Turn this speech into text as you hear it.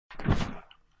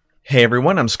Hey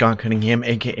everyone, I'm Scott Cunningham,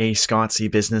 aka Scott C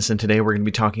Business, and today we're going to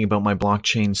be talking about my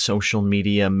blockchain social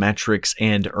media metrics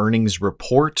and earnings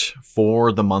report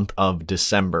for the month of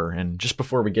December. And just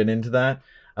before we get into that,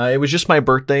 it was just my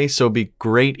birthday, so it'd be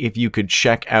great if you could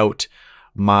check out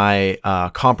my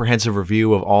comprehensive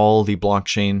review of all the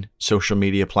blockchain social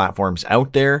media platforms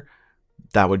out there.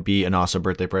 That would be an awesome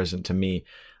birthday present to me.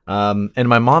 And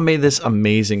my mom made this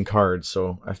amazing card,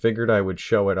 so I figured I would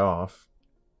show it off.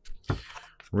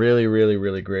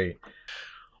 Really great.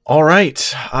 All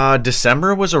right.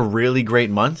 December was a really great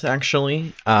month,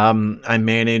 actually. I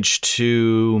managed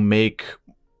to make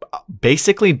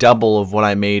basically double of what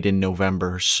I made in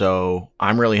November. So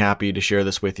I'm really happy to share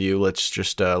this with you. Let's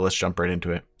jump right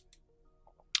into it.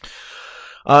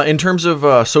 In terms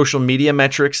of social media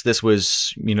metrics, this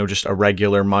was, just a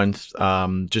regular month,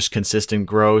 just consistent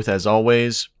growth as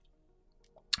always.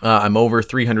 I'm over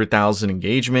 300,000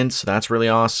 engagements. So that's really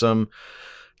awesome.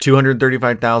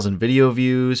 235,000 video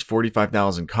views,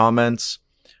 45,000 comments,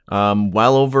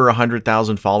 well over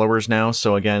 100,000 followers now.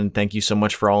 So again, thank you so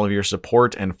much for all of your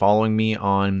support and following me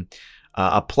on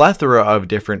a plethora of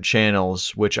different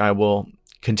channels, which I will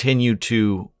continue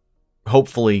to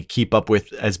hopefully keep up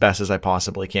with as best as I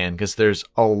possibly can, because there's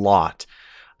a lot.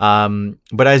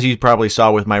 But as you probably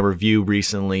saw with my review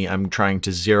recently, I'm trying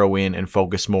to zero in and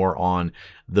focus more on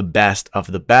the best of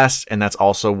the best. And that's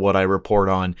also what I report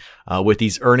on with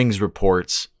these earnings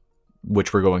reports,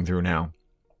 which we're going through now.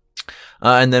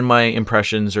 And then my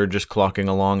impressions are just clocking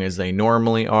along as they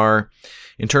normally are.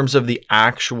 In terms of the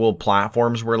actual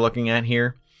platforms we're looking at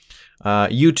here,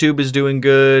 YouTube is doing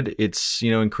good. It's,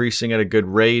 increasing at a good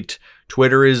rate.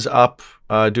 Twitter is up,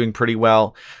 doing pretty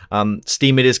well.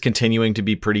 Steemit is continuing to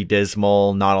be pretty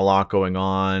dismal. Not a lot going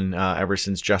on ever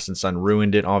since Justin Sun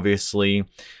ruined it, obviously.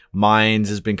 Minds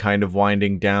has been kind of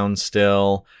winding down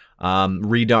still.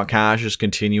 Read.Cash is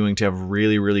continuing to have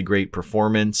really great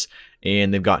performance.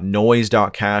 And they've got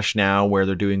Noise.Cash now, where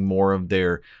they're doing more of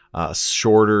their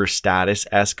shorter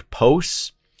status-esque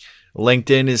posts.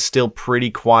 LinkedIn is still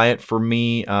pretty quiet for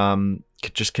me,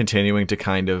 just continuing to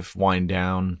kind of wind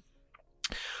down.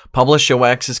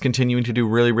 PublishOX is continuing to do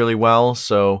really well,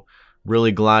 so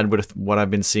really glad with what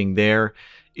I've been seeing there.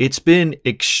 It's been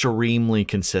extremely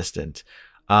consistent.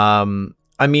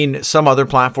 I mean, some other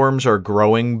platforms are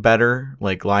growing better,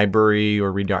 like LBRY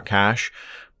or Read.Cash,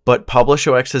 but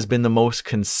PublishOX has been the most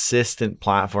consistent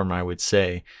platform, I would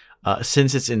say.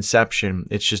 Since its inception.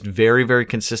 It's just very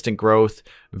consistent growth,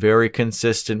 very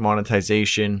consistent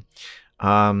monetization.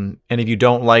 And if you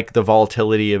don't like the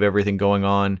volatility of everything going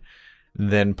on,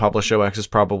 then PublishOX is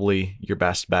probably your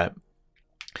best bet.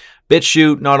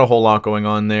 BitChute, not a whole lot going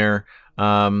on there.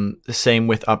 The same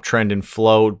with Uptrend and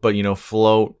Float, but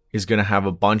Float is going to have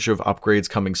a bunch of upgrades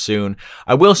coming soon.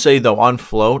 I will say though, on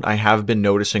Float, I have been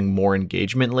noticing more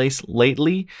engagement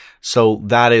lately, so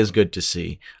that is good to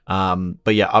see.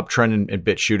 But yeah, Uptrend and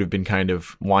BitChute have been kind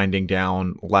of winding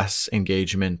down, less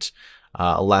engagement,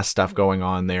 less stuff going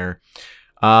on there.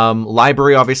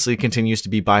 LBRY obviously continues to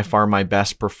be by far my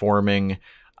best performing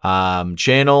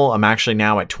channel. I'm actually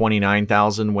now at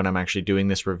 29,000 when I'm actually doing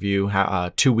this review,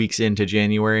 2 weeks into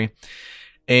January.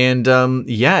 And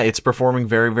yeah, it's performing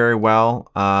very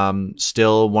well.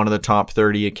 Still one of the top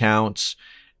 30 accounts.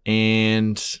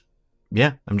 And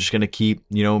yeah, I'm just going to keep,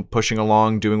 pushing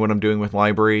along, doing what I'm doing with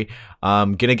LBRY.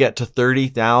 Going to get to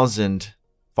 30,000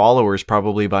 followers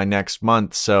probably by next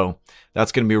month. So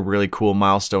that's going to be a really cool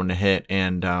milestone to hit.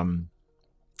 And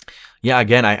yeah,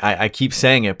 again, I keep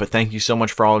saying it, but thank you so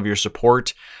much for all of your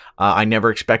support. I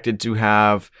never expected to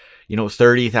have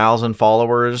 30,000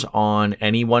 followers on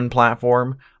any one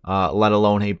platform, let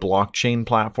alone a blockchain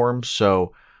platform.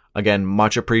 So again,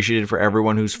 much appreciated for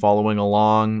everyone who's following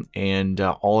along, and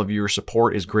all of your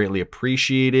support is greatly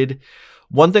appreciated.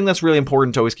 One thing that's really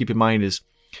important to always keep in mind is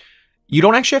you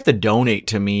don't actually have to donate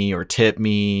to me or tip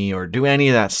me or do any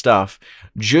of that stuff.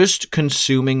 Just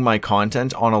consuming my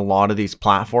content on a lot of these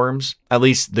platforms, at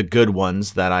least the good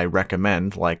ones that I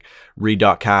recommend, like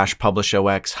Read.Cash,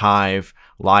 PublishOX, Hive,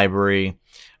 LBRY.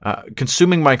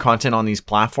 Consuming my content on these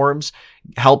platforms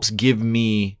helps give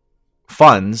me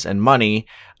funds and money,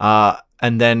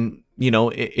 and then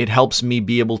it helps me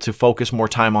be able to focus more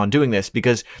time on doing this,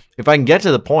 because if I can get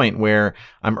to the point where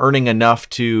I'm earning enough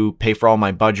to pay for all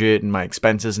my budget and my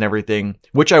expenses and everything,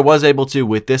 which I was able to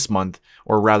with this month,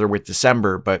 or rather with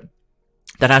December, but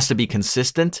that has to be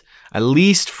consistent at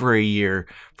least for a year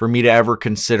for me to ever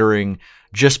considering,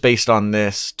 just based on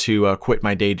this, to quit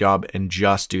my day job and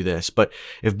just do this. But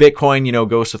if Bitcoin,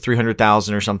 goes to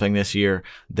 300,000 or something this year,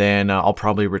 then I'll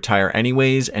probably retire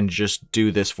anyways and just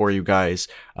do this for you guys,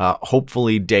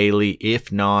 hopefully daily,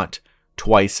 if not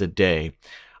twice a day.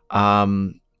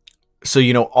 So,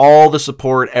 you know, all the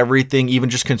support, everything, even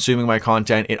just consuming my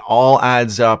content, it all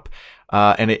adds up.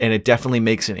 And it definitely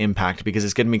makes an impact, because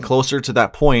it's getting me closer to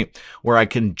that point where I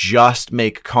can just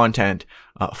make content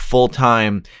full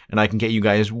time, and I can get you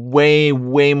guys way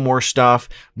more stuff.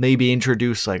 Maybe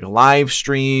introduce like live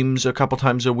streams a couple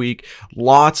times a week.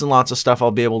 Lots and lots of stuff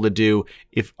I'll be able to do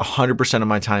if 100% of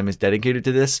my time is dedicated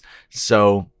to this.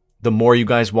 So the more you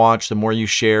guys watch, the more you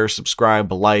share,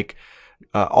 subscribe, like,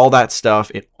 all that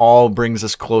stuff, it all brings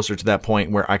us closer to that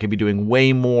point where I could be doing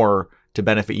way more to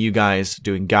benefit you guys,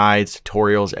 doing guides,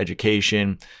 tutorials,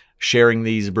 education, sharing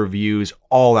these reviews,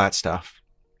 all that stuff.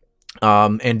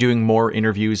 And doing more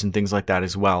interviews and things like that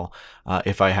as well,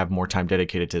 if I have more time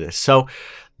dedicated to this. So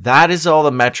that is all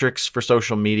the metrics for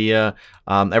social media.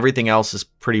 Everything else is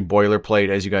pretty boilerplate,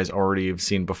 as you guys already have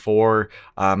seen before.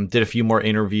 Did a few more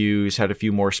interviews, had a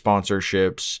few more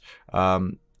sponsorships,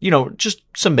 you know, just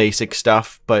some basic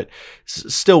stuff, but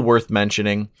still worth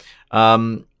mentioning.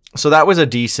 So that was a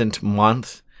decent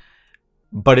month.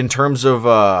 But in terms of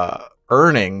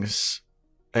earnings,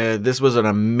 this was an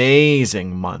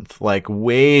amazing month, like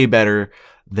way better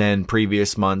than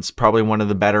previous months. Probably one of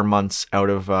the better months out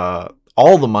of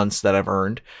all the months that I've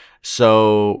earned.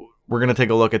 So we're going to take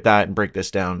a look at that and break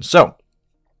this down. So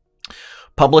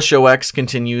PublishOX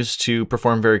continues to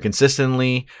perform very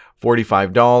consistently,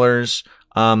 $45.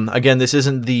 Again, this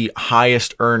isn't the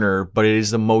highest earner, but it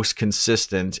is the most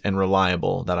consistent and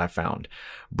reliable that I found.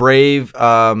 Brave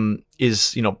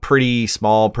is, you know, pretty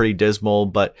small, pretty dismal,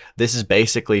 but this is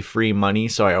basically free money,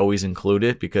 so I always include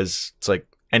it because it's like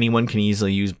anyone can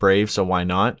easily use Brave, so why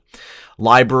not?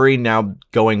 LBRY now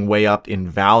going way up in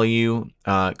value,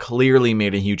 clearly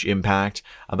made a huge impact.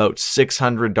 About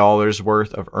 $600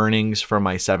 worth of earnings from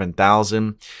my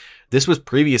 7,000. This was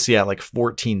previously at like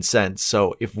 14 cents.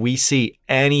 So if we see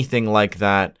anything like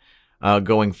that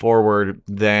going forward,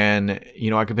 then,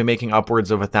 you know, I could be making upwards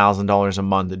of $1,000 a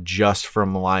month just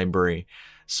from LBRY.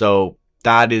 So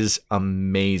that is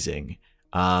amazing.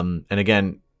 And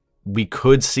again, we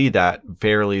could see that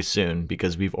fairly soon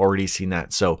because we've already seen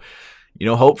that. So, you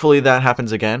know, hopefully that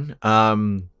happens again.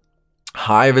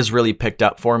 Hive has really picked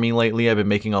up for me lately. I've been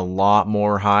making a lot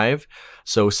more Hive.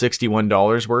 So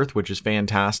 $61 worth, which is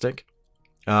fantastic.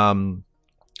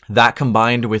 That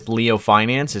combined with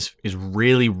LeoFinance is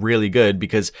really, really good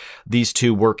because these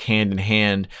two work hand in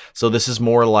hand. So this is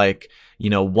more like, you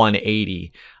know,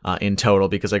 180 in total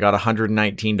because I got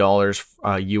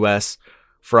 $119 US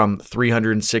from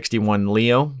 361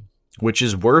 Leo, which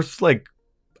is worth like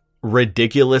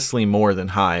ridiculously more than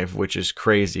Hive, which is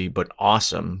crazy but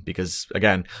awesome because,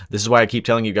 again, this is why I keep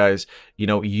telling you guys, you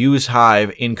know, use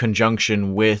Hive in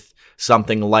conjunction with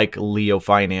something like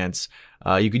LeoFinance.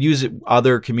 You could use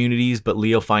other communities, but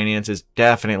LeoFinance is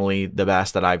definitely the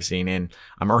best that I've seen, and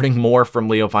I'm earning more from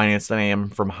LeoFinance than I am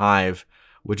from Hive,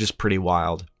 which is pretty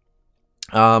wild.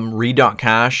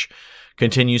 Read.Cash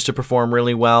continues to perform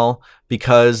really well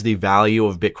because the value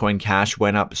of Bitcoin Cash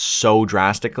went up so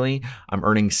drastically. I'm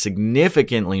earning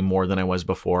significantly more than I was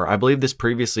before. I believe this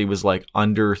previously was like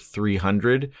under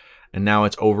 300 and now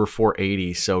it's over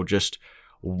 480. So just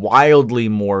wildly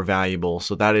more valuable.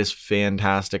 So that is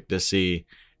fantastic to see.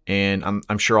 And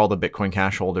I'm sure all the Bitcoin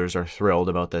Cash holders are thrilled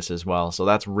about this as well. So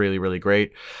that's really, really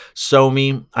great.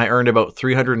 SoMe, I earned about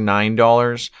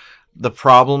 $309. The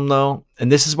problem though, and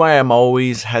this is why I'm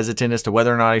always hesitant as to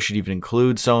whether or not I should even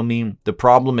include SoMe. The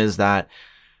problem is that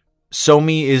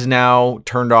SoMe is now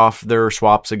turned off their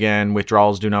swaps again.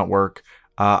 Withdrawals do not work.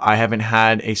 I haven't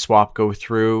had a swap go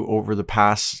through over the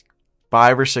past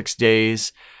 5 or 6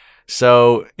 days.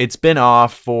 So it's been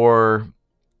off for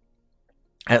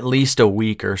at least a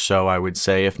week or so, I would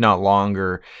say, if not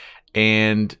longer.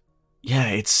 And yeah,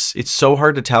 it's so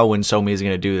hard to tell when SoMe is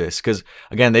going to do this because,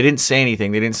 again, they didn't say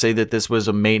anything. They didn't say that this was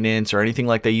a maintenance or anything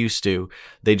like they used to.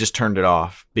 They just turned it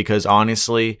off because,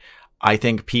 honestly, I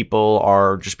think people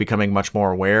are just becoming much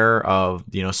more aware of,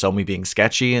 you know, SoMe being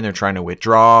sketchy, and they're trying to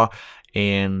withdraw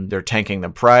and they're tanking the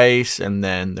price, and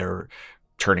then they're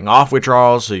turning off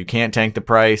withdrawals so you can't tank the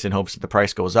price in hopes that the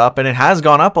price goes up. And it has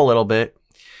gone up a little bit,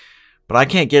 but I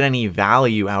can't get any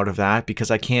value out of that because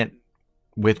I can't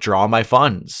withdraw my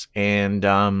funds. And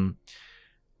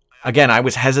again, I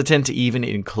was hesitant to even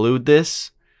include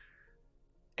this.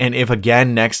 And if,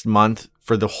 again, next month,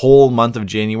 for the whole month of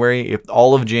January, if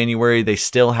all of January they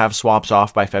still have swaps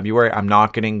off by February, I'm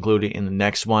not going to include it in the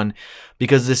next one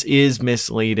because this is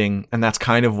misleading. And that's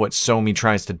kind of what SoMe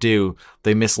tries to do.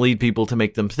 They mislead people to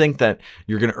make them think that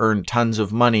you're going to earn tons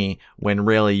of money when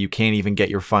really you can't even get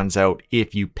your funds out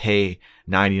if you pay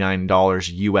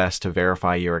 $99 US to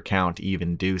verify your account to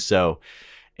even do so.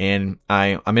 And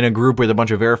I'm in a group with a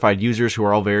bunch of verified users who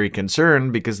are all very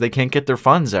concerned because they can't get their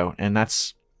funds out. And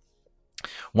that's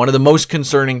one of the most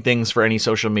concerning things for any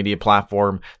social media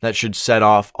platform that should set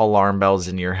off alarm bells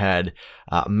in your head.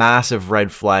 Massive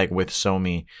red flag with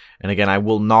SoMe. And again, I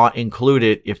will not include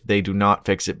it if they do not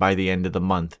fix it by the end of the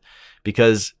month,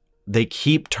 because they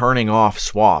keep turning off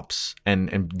swaps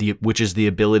which is the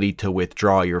ability to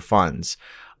withdraw your funds.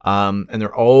 And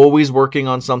they're always working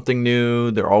on something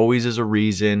new. There always is a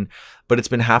reason, but it's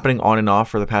been happening on and off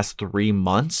for the past 3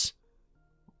 months,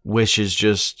 which is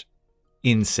just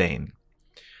insane.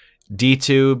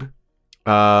 DTube,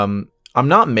 I'm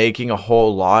not making a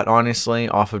whole lot, honestly,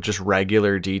 off of just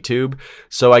regular DTube.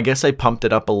 So I guess I pumped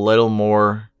it up a little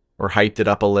more, or hyped it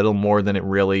up a little more than it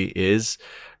really is,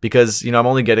 because, I'm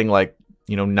only getting like,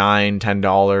 $9,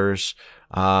 $10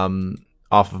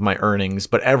 off of my earnings.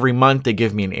 But every month they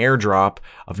give me an airdrop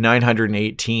of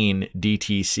 918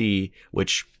 DTC,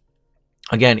 which,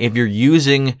 again, if you're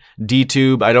using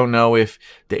DTube, I don't know if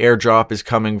the airdrop is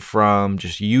coming from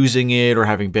just using it or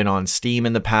having been on Steam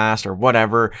in the past or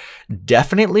whatever.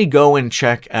 Definitely go and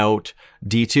check out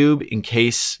DTube in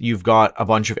case you've got a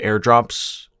bunch of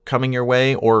airdrops coming your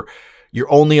way, or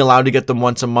you're only allowed to get them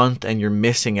once a month and you're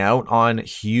missing out on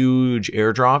huge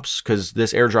airdrops, because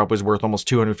this airdrop was worth almost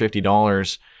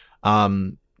 $250.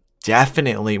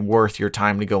 Definitely worth your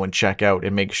time to go and check out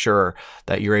and make sure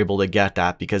that you're able to get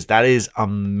that, because that is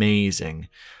amazing.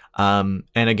 And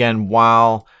again,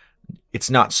 while it's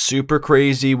not super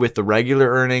crazy with the regular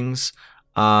earnings,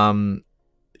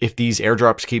 if these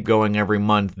airdrops keep going every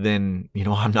month, then,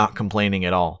 I'm not complaining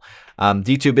at all.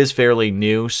 DTube is fairly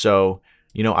new, so,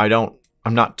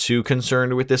 I'm not too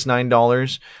concerned with this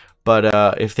 $9,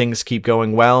 but if things keep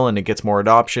going well and it gets more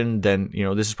adoption, then,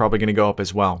 this is probably going to go up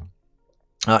as well.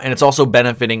 And it's also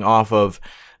benefiting off of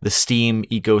the Steam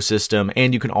ecosystem,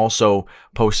 and you can also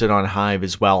post it on Hive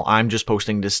as well. I'm just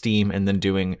posting to Steam and then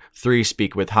doing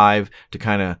 3Speak with Hive to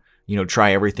kind of,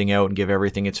 try everything out and give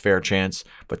everything its fair chance.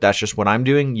 But that's just what I'm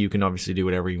doing. You can obviously do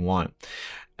whatever you want.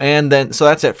 And then, so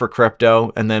that's it for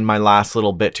crypto. And then my last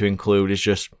little bit to include is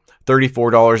just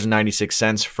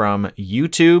 $34.96 from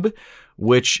YouTube,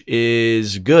 which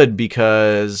is good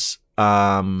because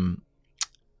I'm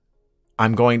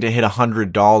going to hit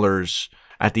 $100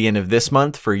 at the end of this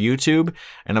month for YouTube,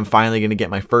 and I'm finally going to get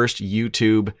my first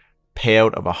YouTube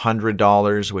payout of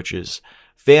 $100, which is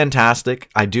fantastic.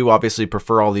 I do obviously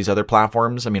prefer all these other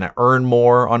platforms. I mean, I earn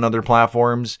more on other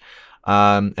platforms,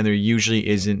 and there usually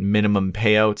isn't minimum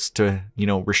payouts to,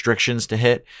 restrictions to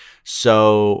hit.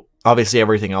 So obviously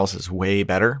everything else is way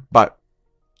better, but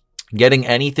getting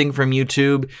anything from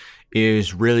YouTube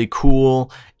is really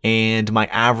cool. And my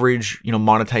average,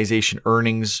 monetization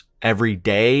earnings every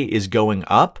day is going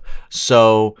up.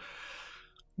 So,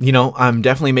 I'm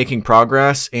definitely making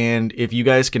progress. And if you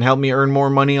guys can help me earn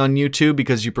more money on YouTube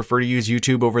because you prefer to use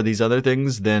YouTube over these other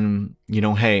things, then,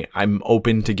 hey, I'm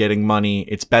open to getting money.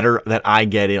 It's better that I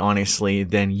get it, honestly,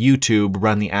 than YouTube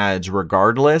run the ads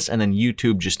regardless. And then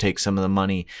YouTube just takes some of the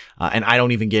money. And I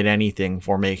don't even get anything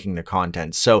for making the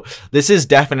content. So this is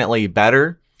definitely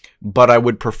better, but I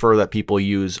would prefer that people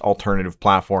use alternative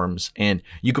platforms. And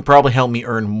you could probably help me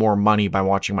earn more money by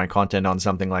watching my content on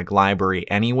something like LBRY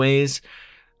anyways.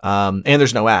 And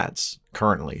there's no ads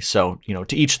currently. So,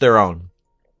 to each their own.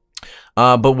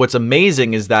 But what's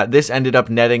amazing is that this ended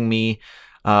up netting me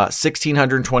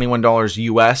 $1,621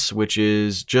 US, which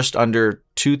is just under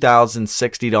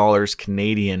 $2,060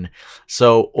 Canadian.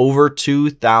 So over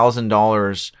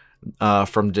 $2,000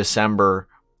 from December.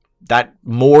 That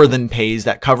more than pays,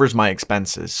 that covers my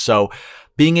expenses. So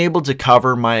being able to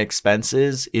cover my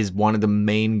expenses is one of the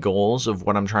main goals of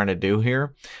what I'm trying to do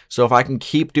here. So if I can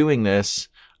keep doing this,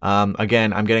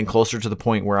 again, I'm getting closer to the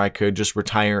point where I could just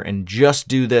retire and just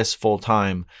do this full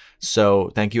time.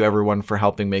 So thank you everyone for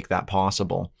helping make that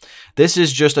possible. This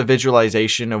is just a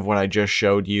visualization of what I just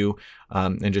showed you,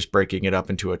 and just breaking it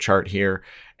up into a chart here.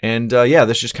 And yeah,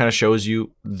 this just kind of shows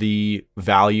you the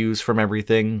values from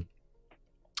everything.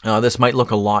 This might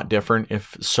look a lot different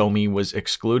if SoMe was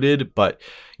excluded, but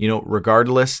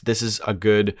regardless, this is a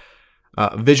good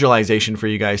visualization for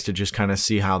you guys to just kind of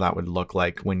see how that would look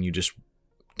like when you just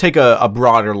take a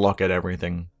broader look at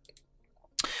everything.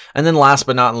 And then last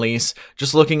but not least,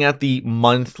 just looking at the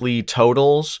monthly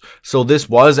totals. So this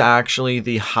was actually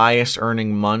the highest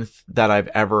earning month that I've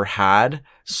ever had.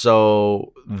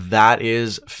 So that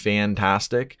is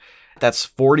fantastic. That's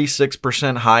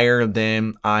 46% higher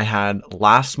than I had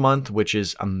last month, which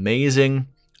is amazing.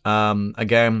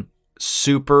 Again,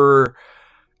 super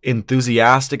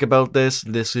enthusiastic about this.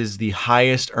 This is the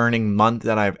highest earning month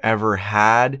that I've ever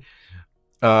had.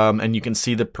 And you can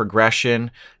see the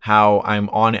progression, how I'm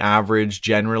on average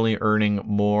generally earning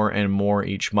more and more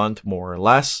each month, more or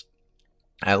less.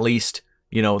 At least,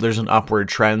 you know, there's an upward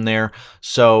trend there.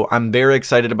 So I'm very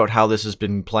excited about how this has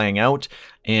been playing out.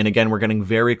 And again, we're getting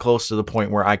very close to the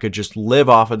point where I could just live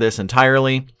off of this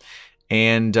entirely.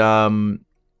 And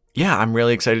yeah, I'm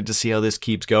really excited to see how this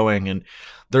keeps going. And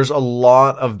there's a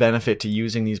lot of benefit to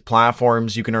using these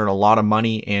platforms. You can earn a lot of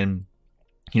money, and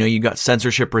you know, you got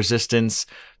censorship resistance.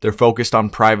 They're focused on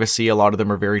privacy. A lot of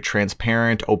them are very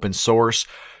transparent, open source.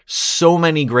 So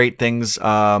many great things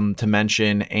to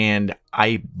mention, and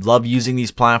I love using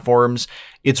these platforms.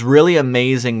 It's really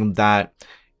amazing that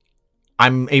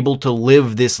I'm able to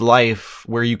live this life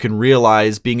where you can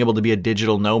realize being able to be a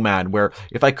digital nomad, where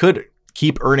if I could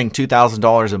keep earning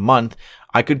 $2,000 a month,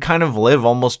 I could kind of live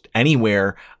almost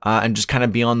anywhere and just kind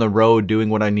of be on the road doing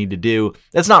what I need to do.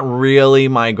 That's not really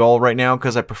my goal right now,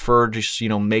 because I prefer just, you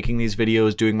know, making these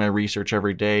videos, doing my research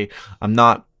every day. I'm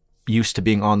not used to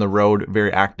being on the road,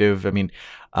 very active. I mean,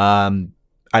 I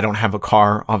don't have a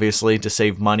car, obviously, to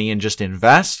save money and just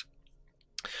invest.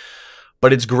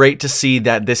 But it's great to see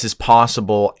that this is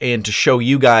possible, and to show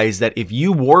you guys that if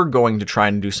you were going to try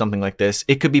and do something like this,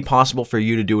 it could be possible for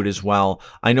you to do it as well.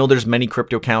 I know there's many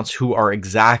crypto accounts who are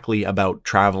exactly about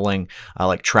traveling,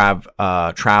 like Travels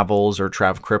or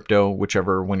Trav Crypto,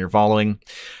 whichever one you're following.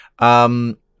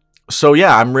 So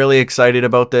yeah, I'm really excited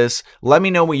about this. Let me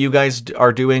know what you guys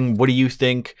are doing. What do you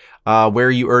think? Where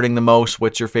are you earning the most?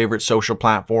 What's your favorite social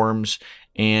platforms?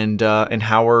 And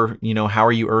how are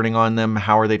you earning on them?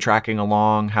 How are they tracking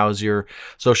along? How's your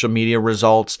social media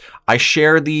results? I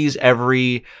share these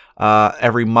every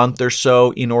month or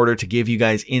so in order to give you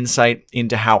guys insight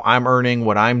into how I'm earning,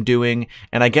 what I'm doing.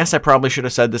 And I guess I probably should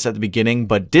have said this at the beginning,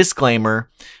 but disclaimer,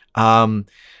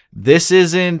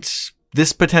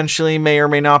 this potentially may or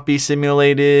may not be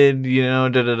simulated, you know,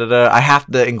 I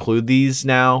have to include these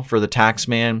now for the tax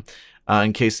man.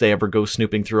 In case they ever go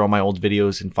snooping through all my old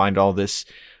videos and find all this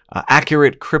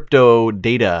accurate crypto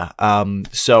data.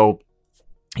 So,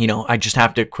 you know, I just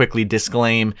have to quickly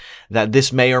disclaim that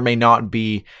this may or may not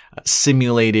be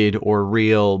simulated or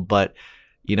real, but,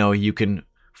 you know, you can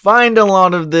find a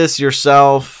lot of this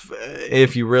yourself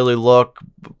if you really look,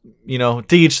 you know,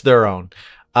 to each their own.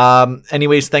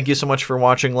 Anyways, thank you so much for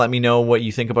watching. Let me know what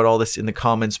you think about all this in the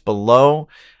comments below.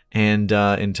 And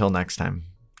until next time,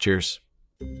 cheers.